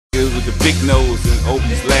With the big nose in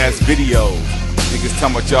Obie's last video. Niggas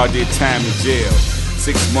talking about y'all did time in jail.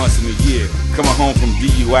 6 months in a year. Coming home from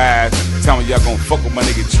DUIs. Telling y'all gonna fuck with my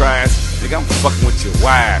nigga Trice. Nigga, I'm fucking with your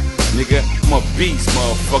wife. Nigga, I'm a beast,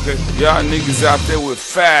 motherfucker. Y'all niggas out there with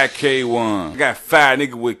 5K1. I got 5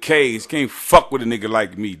 niggas with K's. Can't fuck with a nigga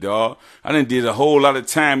like me, dawg. I done did a whole lot of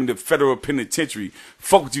time in the federal penitentiary.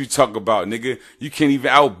 Fuck what you talk about, nigga. You can't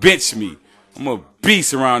even outbench me. I'm a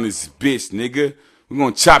beast around this bitch, nigga. We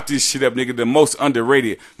gonna chop this shit up, nigga. The most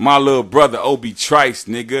underrated. My little brother, Obie Trice,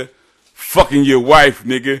 nigga. Fucking your wife,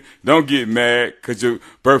 nigga. Don't get mad cause your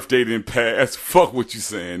birthday didn't pass. Fuck what you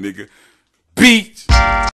saying, nigga. Beach.